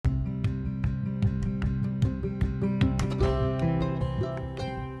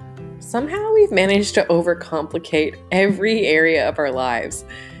somehow we've managed to overcomplicate every area of our lives,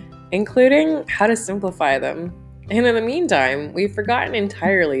 including how to simplify them. And in the meantime, we've forgotten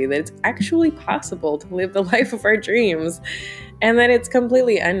entirely that it's actually possible to live the life of our dreams, and that it's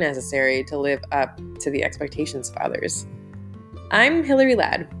completely unnecessary to live up to the expectations of others. I'm Hillary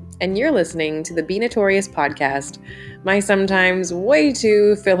Ladd, and you're listening to the Be Notorious podcast, my sometimes way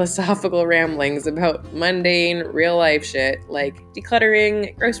too philosophical ramblings about mundane, real-life shit like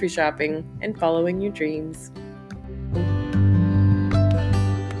decluttering, grocery shopping, and following your dreams.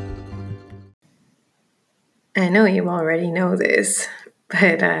 I know you already know this,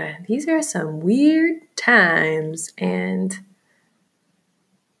 but these are some weird times, and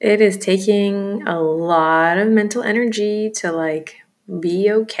it is taking a lot of mental energy to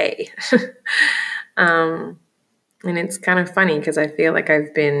be okay. And it's kind of funny because I feel like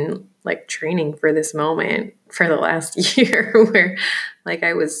I've been training for this moment for the last year where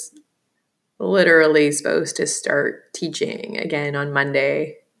I was literally supposed to start teaching again on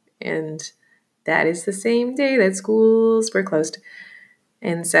Monday, and that is the same day that schools were closed.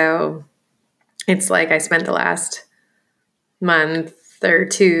 And so it's I spent the last month or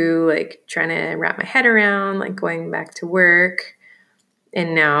two trying to wrap my head around going back to work,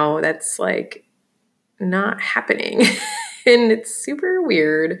 and now that's not happening. And it's super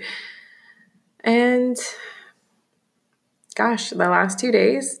weird. And gosh, the last 2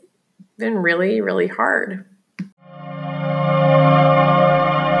 days have been really, really hard.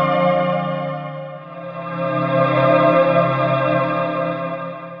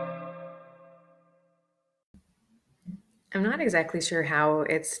 I'm not exactly sure how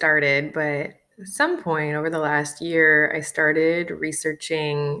it started, but at some point over the last year, I started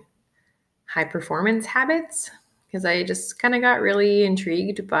researching high performance habits because I just kind of got really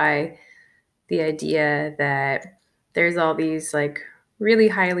intrigued by the idea that there's all these really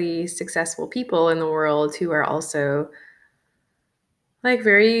highly successful people in the world who are also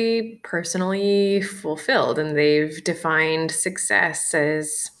very personally fulfilled, and they've defined success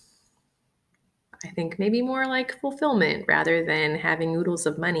as, I think, maybe more fulfillment rather than having oodles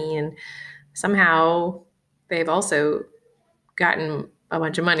of money. And somehow they've also gotten a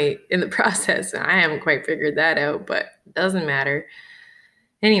bunch of money in the process. And I haven't quite figured that out, but it doesn't matter.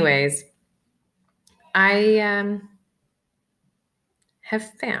 Anyways, I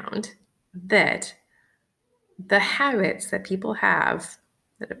have found that the habits that people have,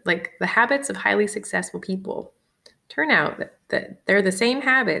 the habits of highly successful people, turn out that they're the same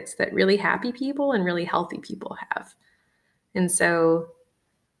habits that really happy people and really healthy people have. And so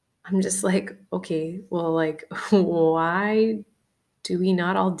I'm just okay, well, why do we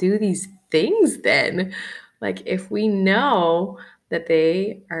not all do these things then? If we know that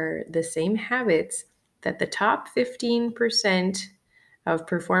they are the same habits that the top 15% of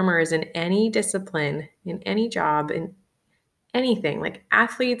performers in any discipline, in any job, in anything,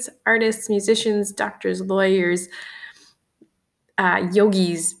 athletes, artists, musicians, doctors, lawyers,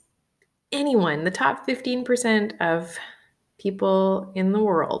 yogis, anyone, the top 15% of people in the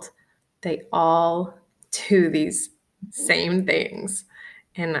world, they all do these same things.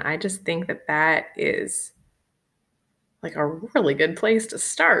 And I just think that that is a really good place to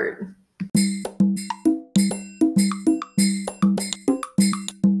start.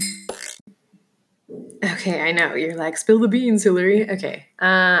 Okay, I know. You're spill the beans, Hillary. Okay.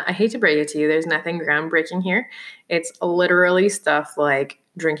 I hate to break it to you. There's nothing groundbreaking here. It's literally stuff like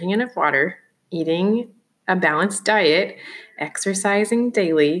drinking enough water, eating a balanced diet, exercising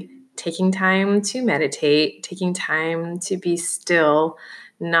daily, taking time to meditate, taking time to be still,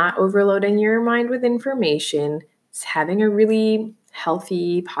 not overloading your mind with information, having a really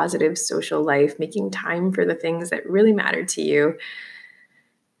healthy, positive social life, making time for the things that really matter to you,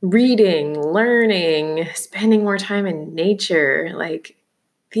 reading, learning, spending more time in nature.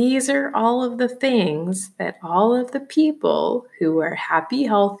 These are all of the things that all of the people who are happy,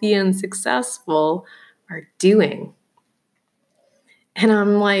 healthy, and successful are doing. And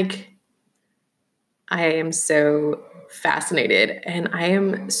I'm I am so fascinated, and I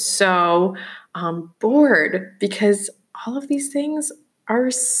am so bored because all of these things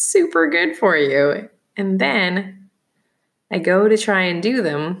are super good for you. And then I go to try and do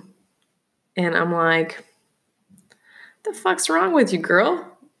them, and I'm the fuck's wrong with you, girl?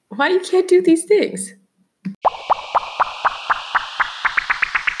 Why you can't do these things?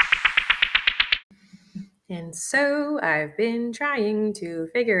 And so I've been trying to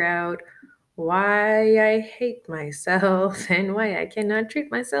figure out why I hate myself and why I cannot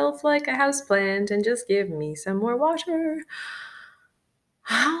treat myself like a houseplant and just give me some more water.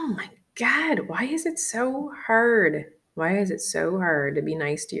 Oh my God, why is it so hard? Why is it so hard to be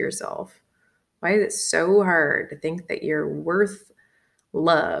nice to yourself? Why is it so hard to think that you're worth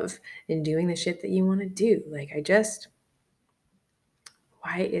love and doing the shit that you want to do? Like,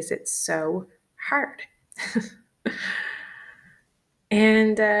 why is it so hard?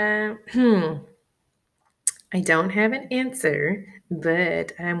 And I don't have an answer,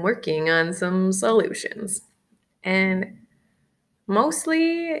 but I'm working on some solutions. And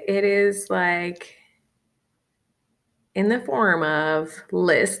mostly it is like in the form of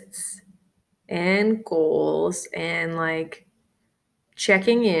lists and goals and like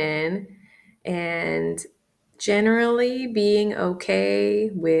checking in and generally being okay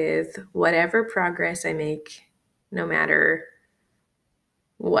with whatever progress I make, no matter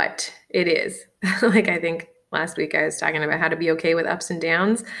what it is. Like, I think last week I was talking about how to be okay with ups and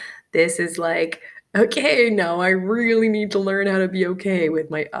downs. This is like, okay, now I really need to learn how to be okay with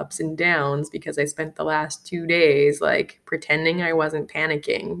my ups and downs because I spent the last 2 days like pretending I wasn't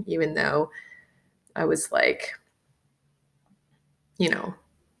panicking, even though I was like,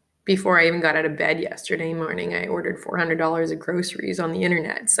 before I even got out of bed yesterday morning, I ordered $400 of groceries on the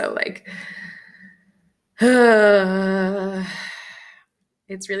internet. So, like,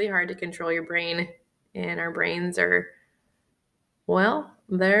 it's really hard to control your brain. And our brains are, well,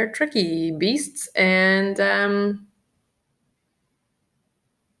 they're tricky beasts. And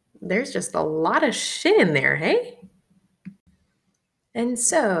there's just a lot of shit in there, hey? And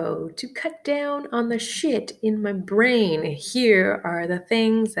so, to cut down on the shit in my brain, here are the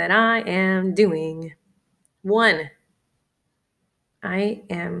things that I am doing. 1, I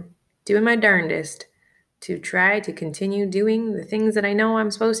am doing my darndest to try to continue doing the things that I know I'm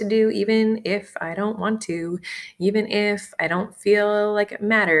supposed to do, even if I don't want to, even if I don't feel like it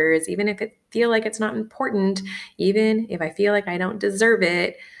matters, even if it feel like it's not important, even if I feel like I don't deserve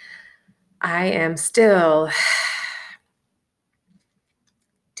it. I am still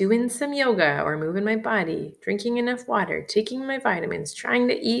doing some yoga or moving my body, drinking enough water, taking my vitamins, trying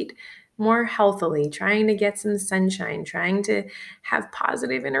to eat more healthily, trying to get some sunshine, trying to have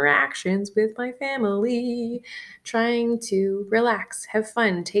positive interactions with my family, trying to relax, have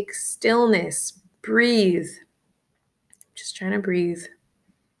fun, take stillness, breathe. Just trying to breathe.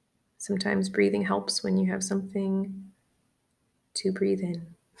 Sometimes breathing helps when you have something to breathe in.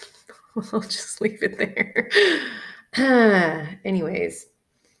 I'll just leave it there. Anyways,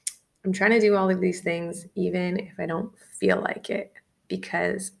 I'm trying to do all of these things even if I don't feel like it,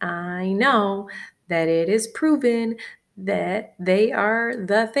 because I know that it is proven that they are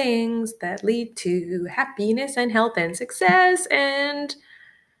the things that lead to happiness and health and success. And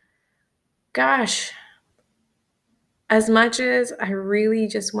gosh, as much as I really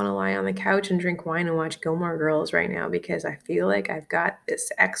just want to lie on the couch and drink wine and watch Gilmore Girls right now because I feel like I've got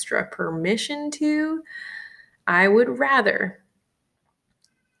this extra permission to, I would rather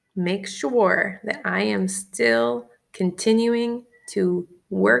make sure that I am still continuing to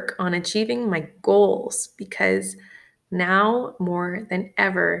work on achieving my goals, because now more than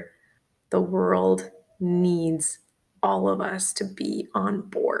ever, the world needs all of us to be on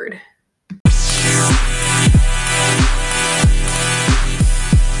board.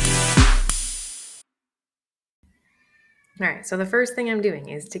 All right, so the first thing I'm doing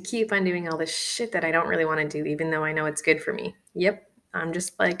is to keep on doing all the shit that I don't really want to do, even though I know it's good for me. Yep, I'm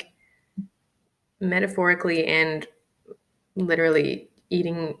just like metaphorically and literally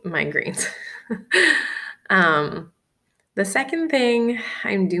eating my greens. The second thing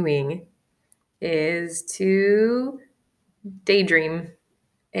I'm doing is to daydream.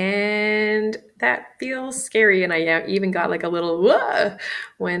 And that feels scary. And I even got like a little whoa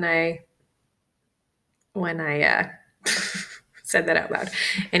when I said that out loud.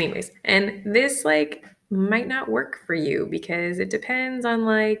 Anyways, and this like might not work for you because it depends on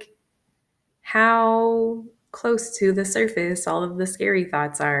like how close to the surface all of the scary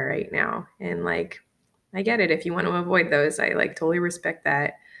thoughts are right now. And like, I get it if you want to avoid those. I like totally respect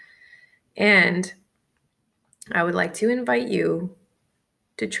that. And I would like to invite you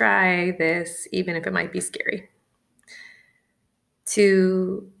to try this, even if it might be scary,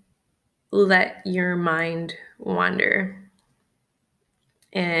 to let your mind wander.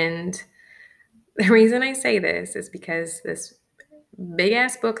 And the reason I say this is because this big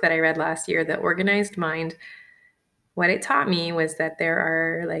ass book that I read last year, The Organized Mind, what it taught me was that there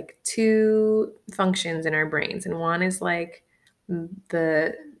are like 2 functions in our brains. And one is like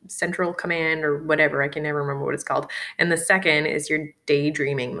the central command or whatever. I can never remember what it's called. And the second is your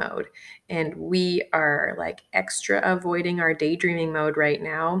daydreaming mode. And we are like extra avoiding our daydreaming mode right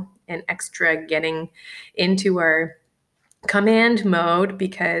now and extra getting into our command mode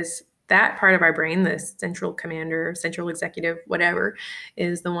because that part of our brain, the central commander, central executive, whatever,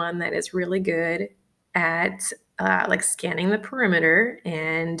 is the one that is really good at like scanning the perimeter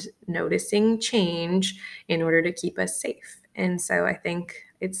and noticing change in order to keep us safe. And so I think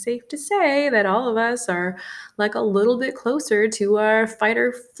it's safe to say that all of us are like a little bit closer to our fight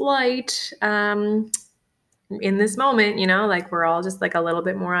or flight in this moment, like we're all just like a little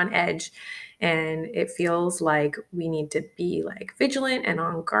bit more on edge. And it feels like we need to be like vigilant and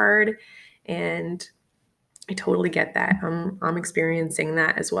on guard. And I totally get that. I'm experiencing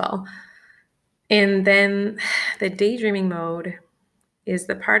that as well. And then the daydreaming mode is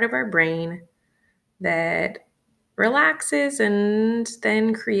the part of our brain that relaxes and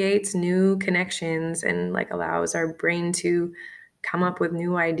then creates new connections and like allows our brain to come up with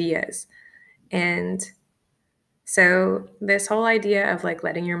new ideas. And so this whole idea of like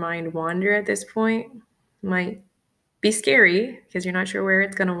letting your mind wander at this point might be scary because you're not sure where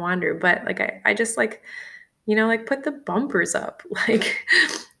it's going to wander. But like, I just like, like put the bumpers up, like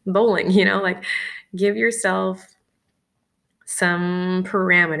bowling, like give yourself some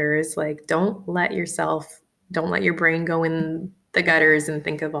parameters. Like don't let your brain go in the gutters and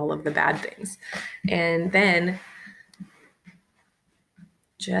think of all of the bad things. And then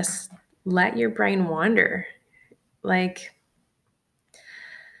just let your brain wander. Like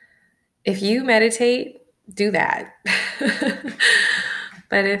if you meditate, do that.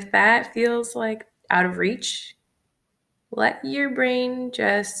 But if that feels like out of reach, let your brain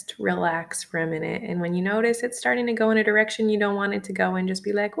just relax for a minute. And when you notice it's starting to go in a direction you don't want it to go in, just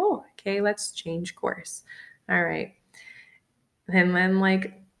be like, oh, okay, let's change course. All right. And then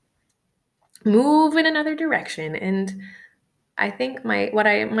like move in another direction. And I think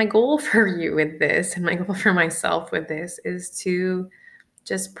my goal for you with this and my goal for myself with this is to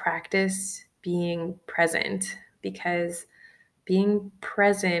just practice being present, because being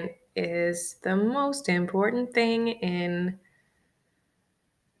present is the most important thing in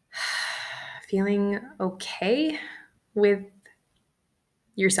feeling okay with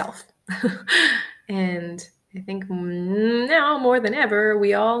yourself. And I think now more than ever,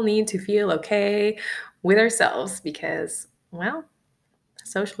 we all need to feel okay with ourselves because, well,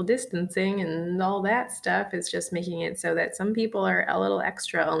 social distancing and all that stuff is just making it so that some people are a little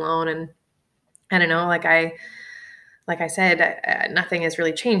extra alone. And I don't know, like I said, nothing has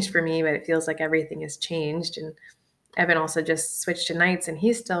really changed for me, but it feels like everything has changed. And Evan also just switched to nights and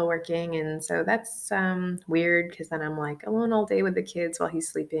he's still working. And so that's weird because then I'm like alone all day with the kids while he's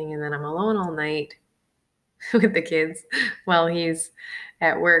sleeping. And then I'm alone all night with the kids while he's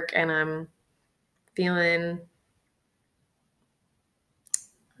at work. And I'm feeling,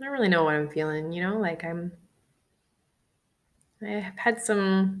 I don't really know what I'm feeling, like I've had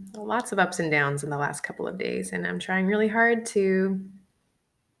lots of ups and downs in the last couple of days, and I'm trying really hard to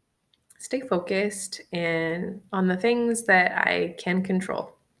stay focused and on the things that I can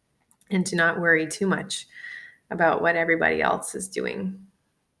control and to not worry too much about what everybody else is doing.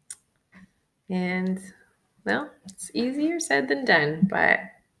 And well, it's easier said than done, but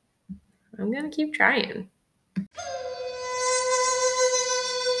I'm going to keep trying.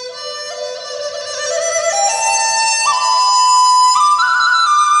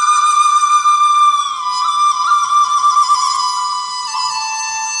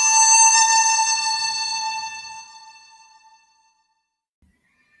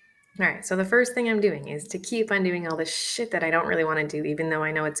 All right, so the first thing I'm doing is to keep on doing all this shit that I don't really want to do, even though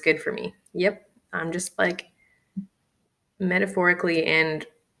I know it's good for me. Yep, I'm just like metaphorically and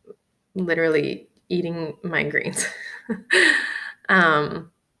literally eating my greens.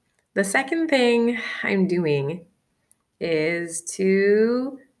 The second thing I'm doing is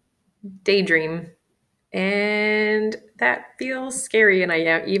to daydream. And that feels scary. And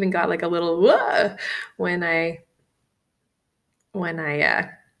I even got like a little whoa when I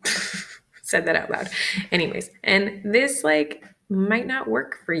said that out loud. Anyways, and this like might not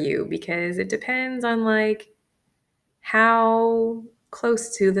work for you because it depends on like how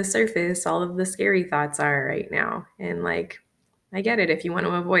close to the surface all of the scary thoughts are right now. And like, I get it if you want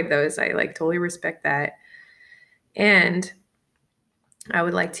to avoid those. I like totally respect that. And I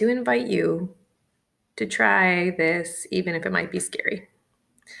would like to invite you to try this, even if it might be scary,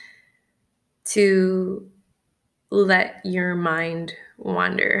 to let your mind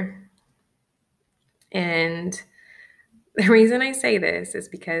wander. And the reason I say this is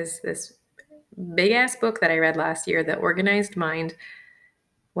because this big ass book that I read last year, The Organized Mind,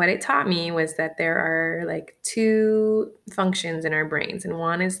 what it taught me was that there are like two functions in our brains. And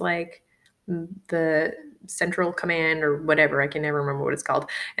one is like the central command or whatever. I can never remember what it's called.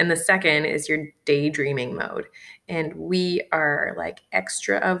 And the second is your daydreaming mode. And we are like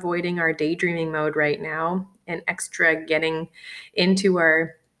extra avoiding our daydreaming mode right now and extra getting into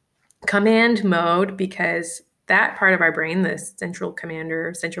our command mode because that part of our brain, the central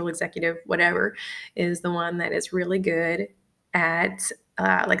commander, central executive, whatever, is the one that is really good at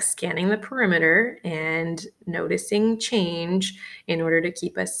like scanning the perimeter and noticing change in order to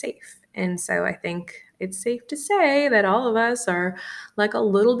keep us safe. And so I think it's safe to say that all of us are like a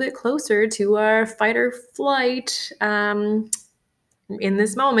little bit closer to our fight or flight in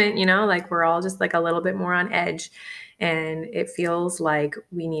this moment, like we're all just like a little bit more on edge. And it feels like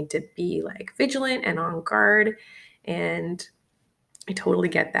we need to be like vigilant and on guard. And I totally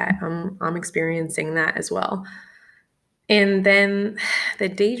get that. I'm experiencing that as well. And then the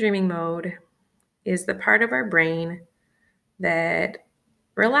daydreaming mode is the part of our brain that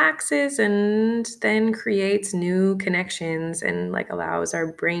relaxes and then creates new connections and like allows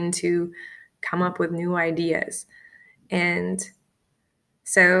our brain to come up with new ideas. And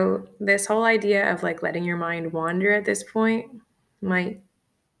so this whole idea of like letting your mind wander at this point might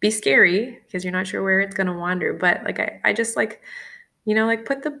be scary because you're not sure where it's going to wander. But like, I just like, like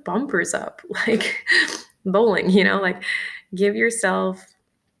put the bumpers up, like bowling, like give yourself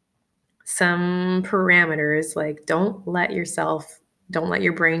some parameters. Like don't let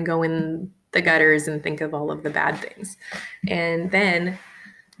your brain go in the gutters and think of all of the bad things. And then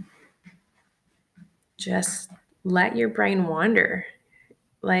just let your brain wander.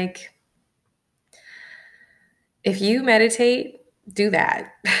 Like, if you meditate, do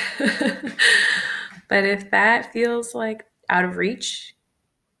that. But if that feels like out of reach,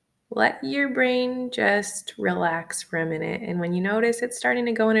 let your brain just relax for a minute. And when you notice it's starting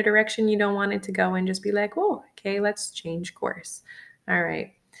to go in a direction you don't want it to go in, just be like, oh, okay, let's change course. All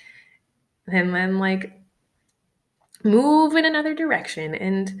right. And then like move in another direction.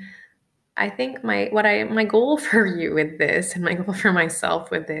 And I think my goal for you with this and my goal for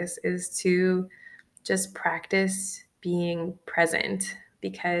myself with this is to just practice being present,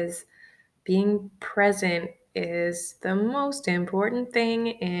 because being present is the most important thing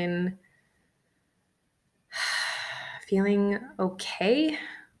in feeling okay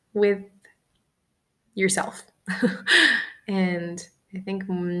with yourself. And I think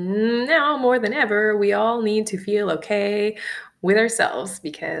now more than ever, we all need to feel okay with ourselves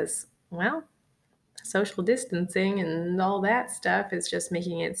because, well, social distancing and all that stuff is just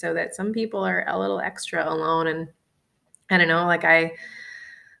making it so that some people are a little extra alone. And I don't know, like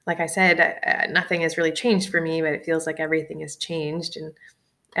I said, nothing has really changed for me, but it feels like everything has changed. And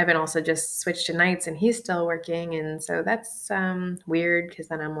Evan also just switched to nights and he's still working. And so that's weird because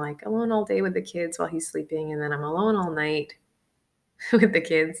then I'm like alone all day with the kids while he's sleeping. And then I'm alone all night with the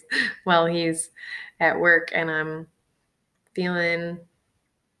kids while he's at work. And I'm feeling,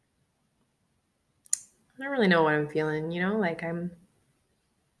 I don't really know what I'm feeling, like I've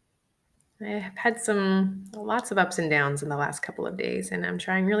had lots of ups and downs in the last couple of days, and I'm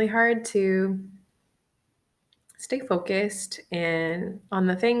trying really hard to stay focused and on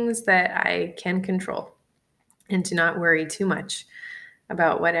the things that I can control and to not worry too much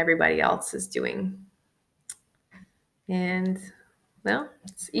about what everybody else is doing. And well,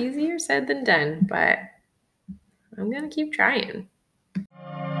 it's easier said than done, but I'm going to keep trying.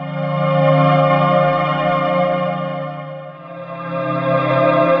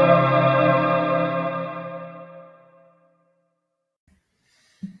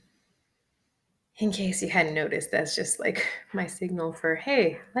 In case you hadn't noticed, that's just like my signal for,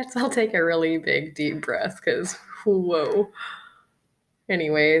 hey, let's all take a really big deep breath because whoa.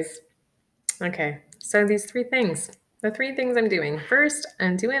 Anyways, okay, so these the three things I'm doing. First,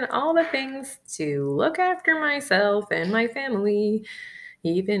 I'm doing all the things to look after myself and my family,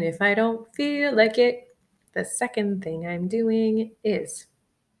 even if I don't feel like it. The second thing I'm doing is,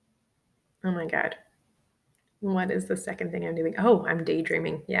 oh my God, what is the second thing I'm doing? Oh, I'm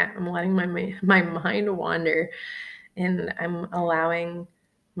daydreaming. Yeah, I'm letting my mind wander, and I'm allowing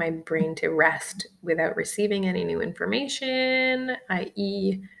my brain to rest without receiving any new information,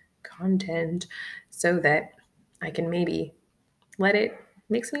 i.e., content, so that I can maybe let it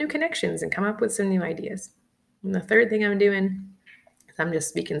make some new connections and come up with some new ideas. And the third thing I'm doing is I'm just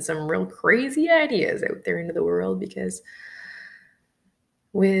speaking some real crazy ideas out there into the world, because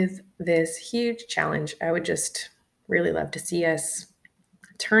with this huge challenge, I would just really love to see us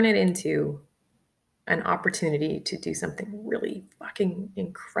turn it into an opportunity to do something really fucking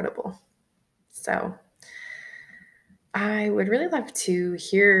incredible. So I would really love to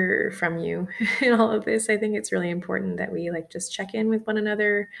hear from you in all of this. I think it's really important that we like just check in with one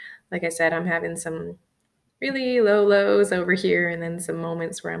another. Like I said, I'm having some really low lows over here, and then some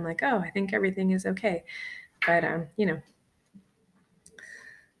moments where I'm like, oh, I think everything is okay. But, and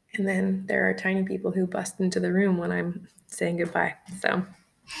then there are tiny people who bust into the room when I'm saying goodbye. So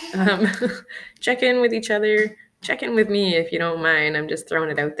um, check in with each other. Check in with me if you don't mind. I'm just throwing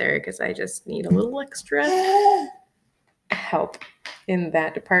it out there because I just need a little extra help in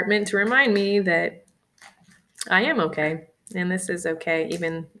that department to remind me that I am okay and this is okay,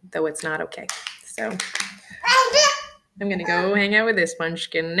 even though it's not okay. So I'm going to go hang out with this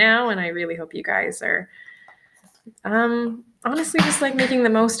munchkin now, and I really hope you guys are honestly just like making the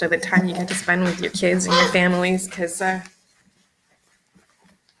most of the time you get to spend with your kids and your families, because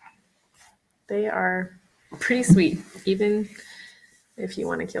they are pretty sweet, even if you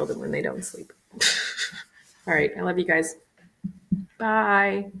want to kill them when they don't sleep. All right, I love you guys.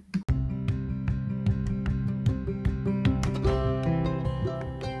 Bye.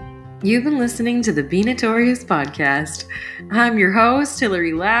 You've been listening to the Be Notorious podcast. I'm your host,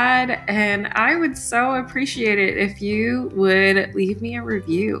 Hillary Ladd, and I would so appreciate it if you would leave me a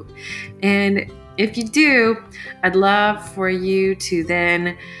review. And if you do, I'd love for you to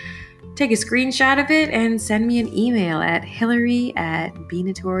then take a screenshot of it and send me an email at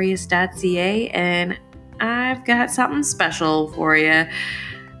hillary@benotorious.ca, and I've got something special for you.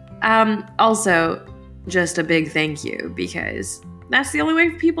 Also, just a big thank you, because that's the only way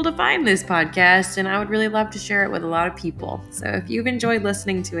for people to find this podcast, and I would really love to share it with a lot of people. So if you've enjoyed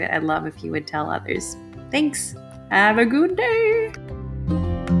listening to it, I'd love if you would tell others. Thanks. Have a good day.